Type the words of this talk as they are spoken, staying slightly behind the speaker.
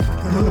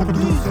ill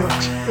producer,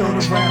 ill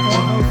the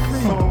rapper,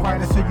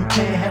 songwriter, so you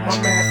can't have my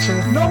master.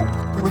 Nope.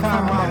 With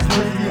time I'm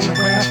crazy in the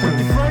rapper.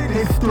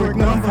 Historic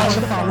number,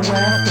 the follow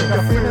after. I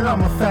feel that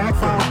I'm a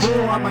factor.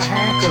 Bull, I'm a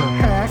hacker.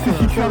 Since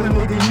you tell a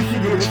nigga you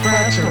should get a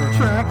tractor.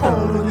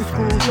 Hole in the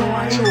school, so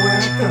I ain't no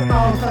actor.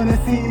 All I'm trying to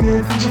see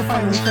is who can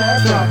fight a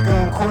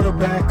shotgun.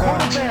 Quarterback,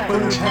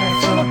 bullet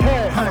pass.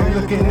 I ain't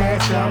looking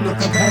at you, I'm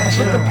looking past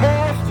you.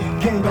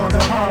 Gained all the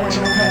power,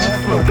 no pass.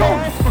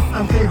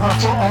 I'm K-Hard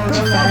for all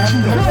the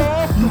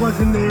laughter. You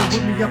wasn't there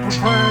with me up for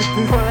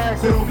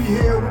practice. You'll be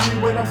here with me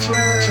when I'm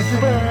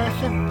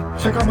slashing.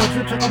 Check out my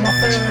drip, check out my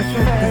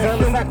fashion.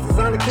 Designer socks,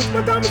 designer kicks,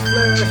 my diamonds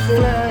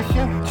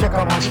flashing. Check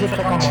out my drip,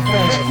 check out my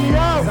fashion.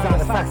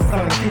 Designer socks,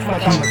 designer kicks, my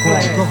diamonds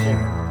flashing.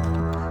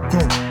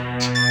 Go,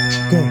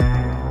 keep going,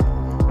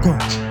 go,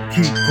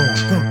 keep going,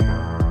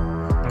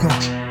 go,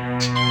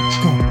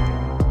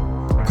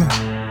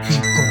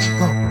 keep going,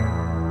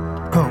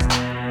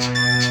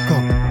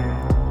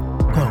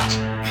 go.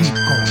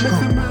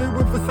 Mixing me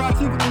with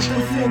Versace, with the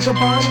Stacy and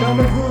Gabbani.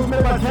 Diamond grooves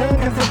made by Jan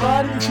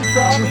Casabati. If you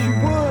try me, you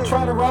would.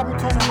 Try to rob me,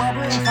 turn the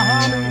robbery into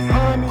homies.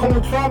 Come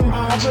and try me, I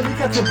really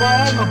got your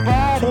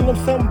body. Turn them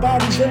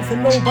somebody's into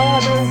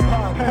nobody.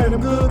 Had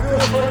them good, but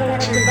I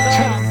can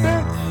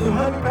die. Them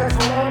honey packs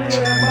around me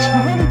and that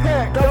mile. Honey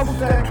pack, double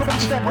stack, triple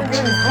stack, my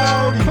brain is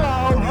cloudy.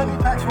 Honey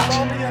packs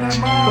around me and that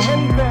mile.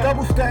 Honey pack,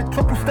 double stack,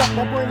 triple stack,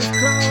 my brain is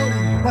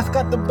cloudy. What's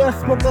got the best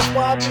smoke, that's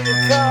why I be a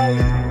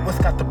Cali. What's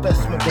got the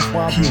best smoke, that's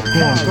why I be a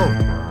Cali.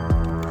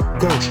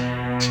 Go,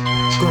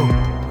 keep going,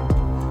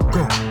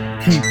 go,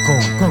 keep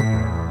going, go,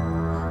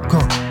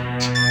 keep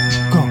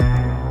going,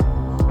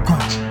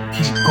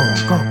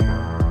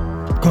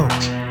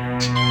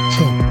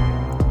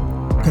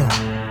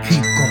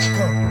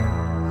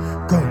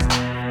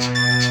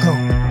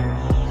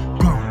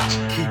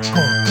 keep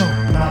going, go.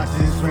 Not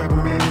just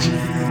rapping, man, music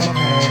is my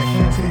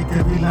passion. Take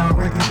every line,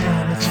 break it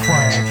down into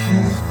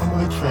fractions. I'm an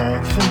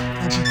attraction,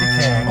 you beat the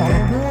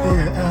captain.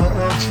 Yeah,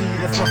 LLC,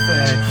 that's my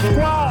faction.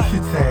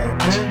 Shit's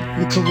happening.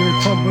 Your career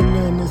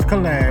crumbling is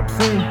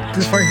collapsing.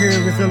 This right here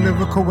is a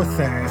lyrical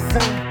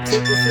assassin.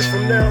 Take this shit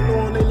from now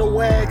on, ain't no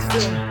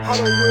accent. I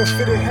don't wear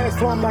fitted hats,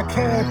 so I'm not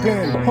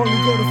camping. Only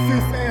go to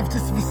Fifth Ave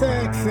just to be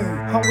saxing.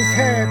 How it's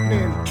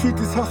happening? Treat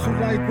this hustle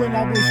like when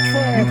I was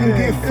trapping. You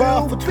can get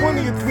 5 for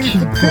 20 or 3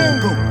 for 10.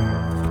 Go,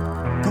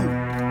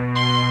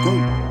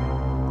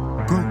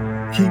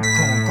 keep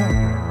going, go,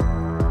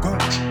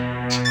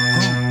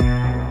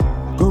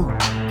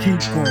 keep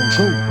going,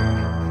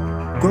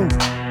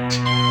 go.